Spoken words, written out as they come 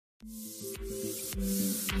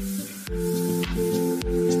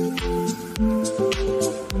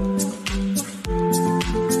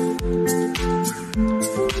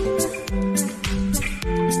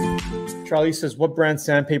Charlie says, what brand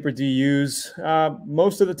sandpaper do you use?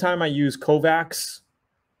 Most of the time I use Kovacs,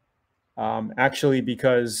 actually,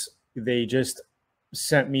 because they just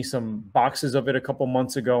sent me some boxes of it a couple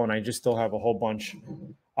months ago and I just still have a whole bunch.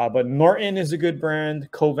 But Norton is a good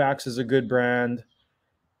brand. Kovacs is a good brand.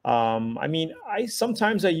 I mean,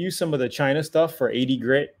 sometimes I use some of the China stuff for 80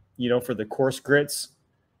 grit, you know, for the coarse grits.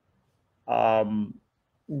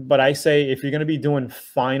 But I say if you're going to be doing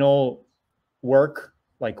final work,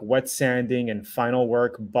 like wet sanding and final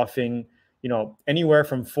work, buffing, you know, anywhere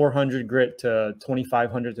from 400 grit to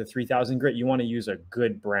 2,500 to 3,000 grit, you want to use a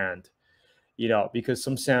good brand, you know, because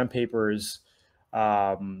some sandpapers,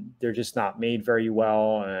 they're just not made very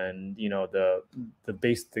well. And, you know, the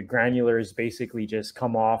granulars basically just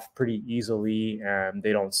come off pretty easily and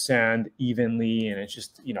they don't sand evenly. And it's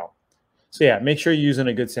just, you know, so yeah, make sure you're using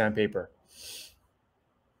a good sandpaper.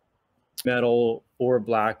 Metal or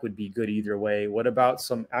black would be good either way. What about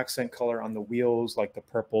some accent color on the wheels, like the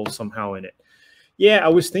purple somehow in it? Yeah, I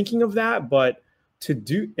was thinking of that, but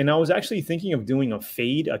and I was actually thinking of doing a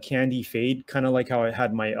fade, a candy fade, kind of like how I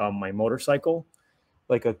had my my motorcycle,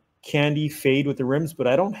 like a candy fade with the rims, but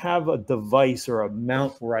I don't have a device or a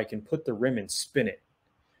mount where I can put the rim and spin it.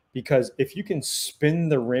 Because if you can spin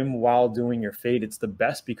the rim while doing your fade, it's the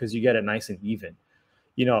best because you get it nice and even.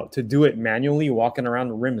 You know, to do it manually, walking around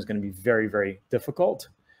the rim is going to be very, very difficult.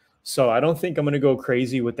 So I don't think I'm going to go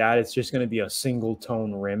crazy with that. It's just going to be a single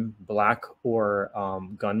tone rim, black or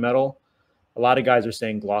gunmetal. A lot of guys are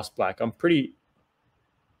saying gloss black. I'm pretty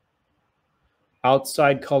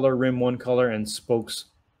outside color, rim one color, and spokes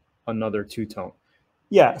another two-tone.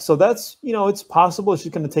 Yeah, so that's, you know, it's possible. It's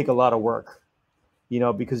just going to take a lot of work, you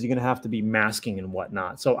know, because you're going to have to be masking and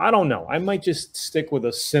whatnot. So I don't know. I might just stick with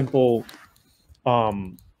a simple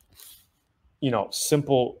you know,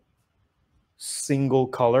 simple single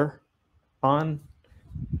color on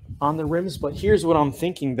the rims. But here's what I'm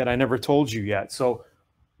thinking that I never told you yet. So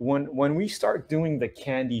when we start doing the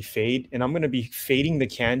candy fade, and I'm going to be fading the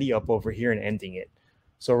candy up over here and ending it.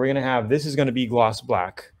 So we're going to have, this is going to be gloss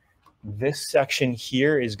black. This section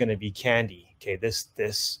here is going to be candy. Okay, this,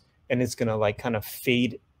 and it's going to like kind of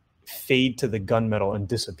fade to the gunmetal and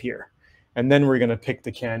disappear. And then we're going to pick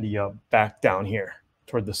the candy up back down here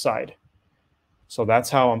toward the side. So that's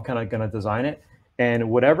how I'm kind of going to design it. And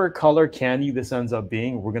whatever color candy this ends up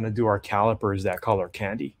being, we're going to do our calipers that color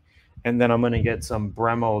candy. And then I'm going to get some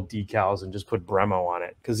Bremo decals and just put Bremo on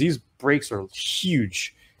it because these brakes are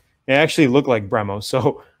huge. They actually look like Bremo.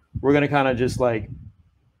 So we're going to kind of just like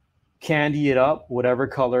candy it up, whatever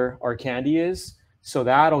color our candy is. So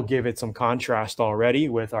that'll give it some contrast already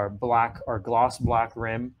with our black, our gloss black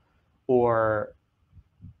rim, or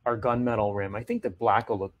our gunmetal rim. I think the black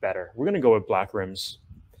will look better. We're going to go with black rims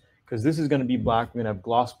because this is going to be black. We're going to have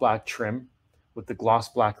gloss black trim with the gloss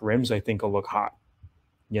black rims. I think will look hot,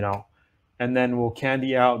 you know. And then we'll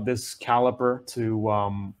candy out this caliper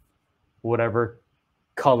to whatever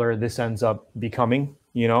color this ends up becoming,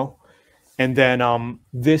 you know. And then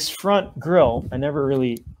this front grille, I never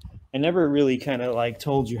really kind of like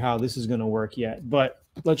told you how this is going to work yet, but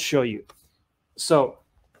let's show you. So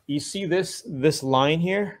you see this line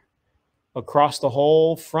here across the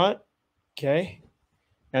whole front, okay?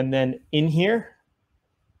 And then in here,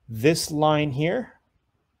 this line here,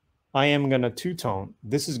 I am going to two-tone.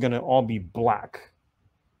 This is going to all be black.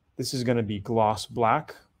 This is going to be gloss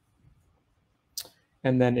black.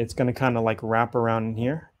 And then it's going to kind of like wrap around in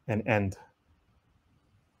here and end.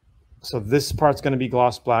 So this part's going to be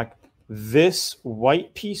gloss black. This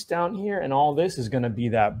white piece down here and all this is going to be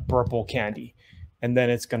that purple candy. And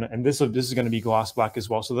then it's going to, and this is going to be gloss black as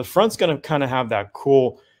well. So the front's going to kind of have that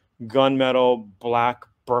cool gunmetal, black,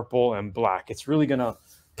 purple, and black. It's really going to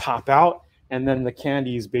pop out. And then the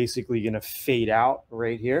candy is basically going to fade out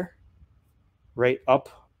right here, right up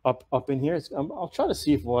in here. I'll try to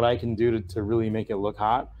see what I can do to really make it look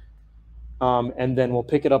hot. And then we'll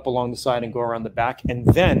pick it up along the side and go around the back. And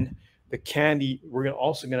then the candy, we're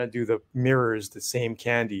also going to do the mirrors, the same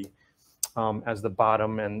candy as the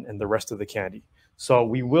bottom and the rest of the candy. So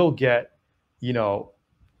we will get, you know,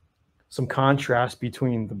 some contrast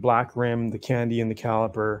between the black rim, the candy and the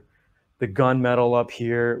caliper, the gunmetal up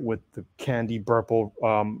here with the candy purple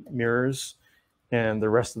mirrors, and the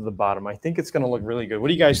rest of the bottom. I think it's going to look really good. What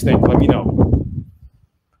do you guys think? Let me know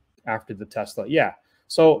after the Tesla. Yeah.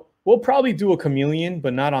 So we'll probably do a chameleon,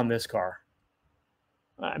 but not on this car.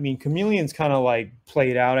 I mean, Chameleon's kind of like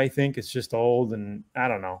played out. I think it's just old, and I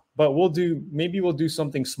don't know. But maybe we'll do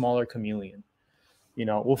something smaller Chameleon. You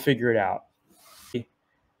know, we'll figure it out.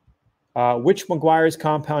 Which Mcquire's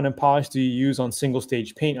compound and polish do you use on single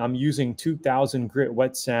stage paint? I'm using 2000 grit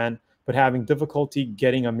wet sand, but having difficulty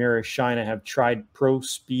getting a mirror shine. I have tried Pro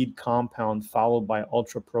Speed compound followed by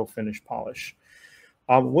Ultra Pro finish polish.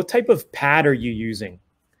 What type of pad are you using?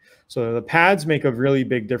 So the pads make a really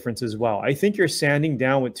big difference as well. I think you're sanding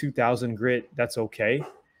down with 2000 grit. That's okay.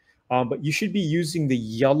 But you should be using the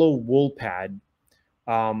yellow wool pad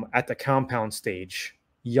at the compound stage.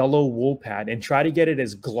 Yellow wool pad, and try to get it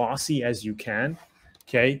as glossy as you can.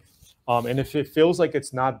 Okay. And if it feels like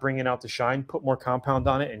it's not bringing out the shine, put more compound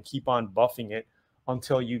on it and keep on buffing it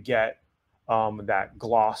until you get that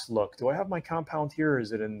gloss look. Do I have my compound here, or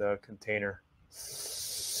is it in the container?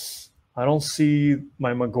 I don't see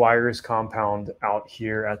my Mcquire's compound out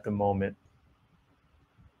here at the moment.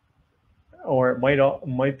 Or it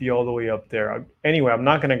might be all the way up there. Anyway, I'm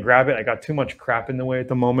not going to grab it. I got too much crap in the way at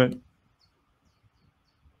the moment.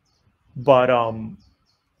 But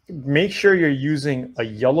make sure you're using a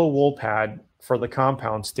yellow wool pad for the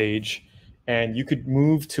compound stage, and you could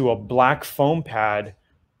move to a black foam pad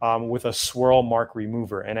with a swirl mark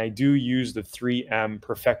remover. And I do use the 3M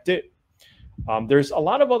Perfect It. There's a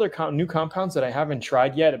lot of other new compounds that I haven't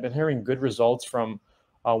tried yet. I've been hearing good results from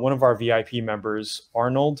one of our VIP members,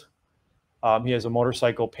 Arnold. He has a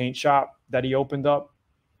motorcycle paint shop that he opened up.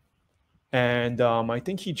 And I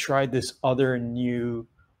think he tried this other new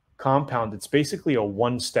compound. It's basically a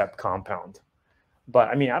one-step compound. But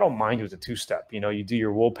I mean, I don't mind with a two-step. You know, you do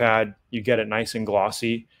your wool pad, you get it nice and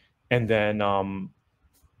glossy, and then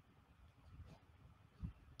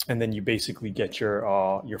you basically get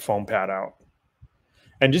your foam pad out.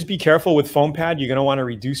 And just be careful with foam pad. You're going to want to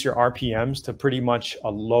reduce your RPMs to pretty much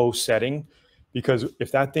a low setting, because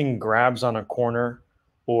if that thing grabs on a corner,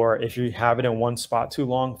 or if you have it in one spot too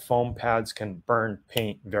long, foam pads can burn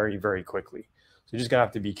paint very, very quickly. So you're just going to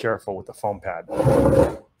have to be careful with the foam pad.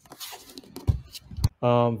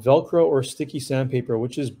 Velcro or sticky sandpaper,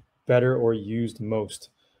 which is better or used most?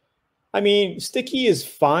 I mean, sticky is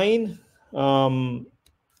fine. I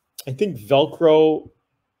think Velcro,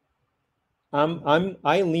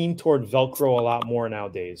 I lean toward Velcro a lot more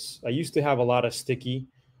nowadays. I used to have a lot of sticky,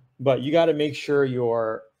 but you got to make sure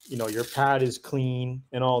your pad is clean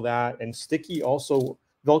and all that. And sticky also,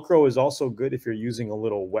 Velcro is also good if you're using a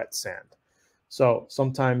little wet sand. So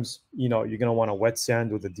sometimes, you're going to want to wet sand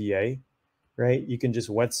with a DA, right? You can just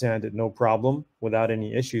wet sand it, no problem, without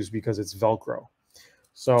any issues, because it's Velcro.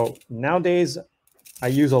 So nowadays I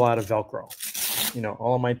use a lot of Velcro.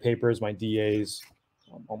 All of my papers, my DAs,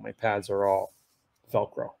 all my pads are all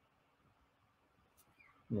Velcro.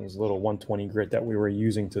 And there's a little 120 grit that we were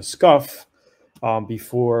using to scuff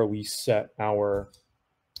before we set our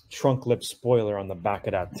trunk lip spoiler on the back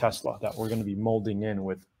of that Tesla that we're going to be molding in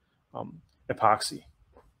with epoxy.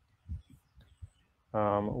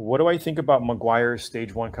 What do I think about Mcquire's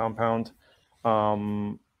Stage 1 compound?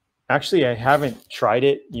 Actually, I haven't tried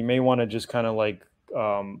it. You may want to just kind of like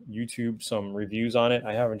YouTube some reviews on it.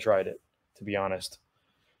 I haven't tried it, to be honest.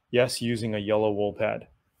 Yes, using a yellow wool pad.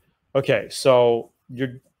 Okay, so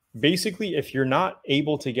you're basically, if you're not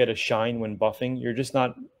able to get a shine when buffing,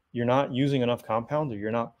 you're not using enough compound, or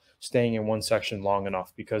you're not staying in one section long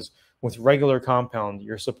enough, because with regular compound,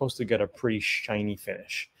 you're supposed to get a pretty shiny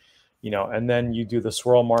finish, and then you do the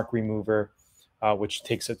swirl mark remover, which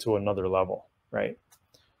takes it to another level, right?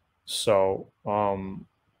 So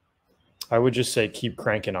I would just say keep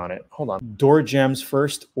cranking on it. Hold on. Door jambs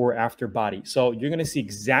first or after body? So you're going to see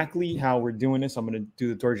exactly how we're doing this. I'm going to do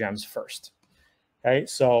the door jambs first. Okay,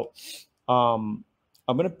 so I'm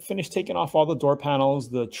going to finish taking off all the door panels,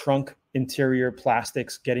 the trunk interior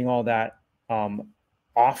plastics, getting all that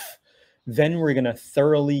off. Then we're going to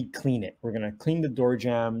thoroughly clean it. We're going to clean the door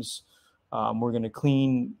jambs. We're going to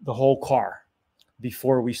clean the whole car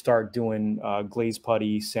before we start doing glaze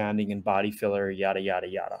putty, sanding, and body filler, yada, yada,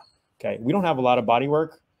 yada. Okay, we don't have a lot of body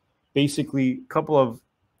work. Basically, a couple of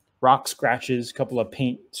rock scratches, a couple of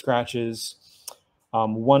paint scratches.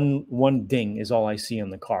 One ding is all I see on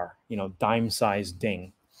the car, dime-sized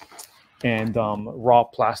ding. And raw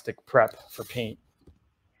plastic prep for paint.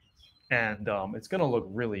 And it's going to look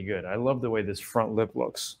really good. I love the way this front lip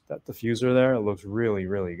looks. That diffuser there, it looks really,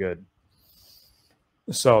 really good.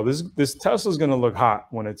 So this Tesla is going to look hot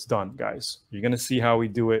when it's done, guys. You're going to see how we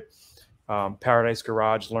do it. Paradise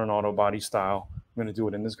Garage, learn Autobody style. I'm going to do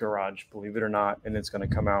it in this garage, believe it or not, and it's going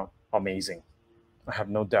to come out amazing. I have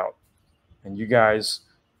no doubt. And you guys,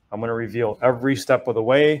 I'm going to reveal every step of the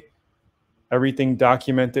way. everything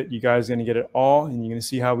documented. You guys are going to get it all, and you're going to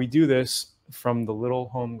see how we do this from the little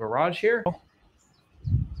home garage here.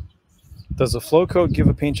 Does the flow coat give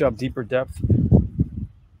a paint job deeper depth?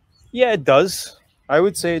 Yeah, it does. I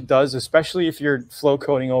would say it does, especially if you're flow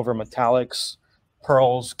coating over metallics,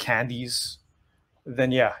 pearls, candies.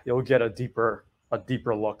 Then yeah, you'll get a deeper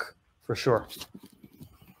look for sure.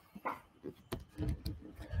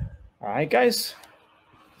 All right, guys.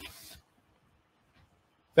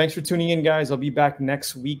 Thanks for tuning in, guys. I'll be back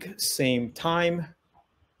next week, same time.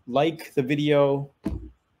 Like the video,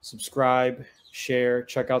 subscribe, share,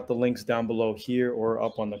 check out the links down below here or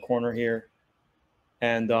up on the corner here.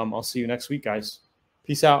 And I'll see you next week, guys.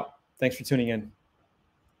 Peace out. Thanks for tuning in.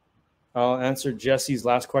 I'll answer Jesse's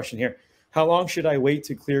last question here. How long should I wait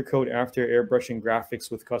to clear coat after airbrushing graphics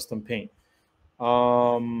with custom paint?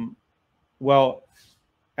 Well,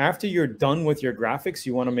 after you're done with your graphics,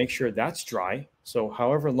 you want to make sure that's dry. So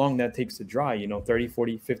however long that takes to dry, you know, 30,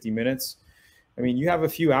 40, 50 minutes. I mean, you have a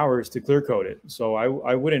few hours to clear coat it. So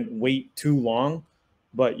I wouldn't wait too long,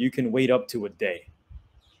 but you can wait up to a day,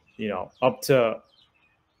 you know, up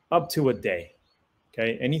to a day.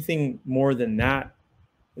 Okay. Anything more than that,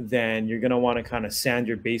 then you're going to want to kind of sand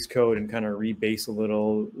your base coat and kind of rebase a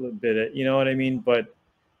little bit, you know what I mean? But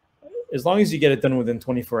as long as you get it done within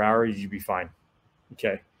 24 hours, you'll be fine.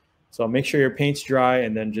 Okay. So make sure your paint's dry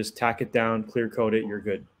and then just tack it down, clear coat it. You're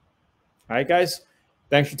good. All right, guys.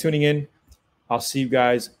 Thanks for tuning in. I'll see you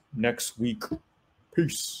guys next week.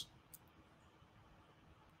 Peace.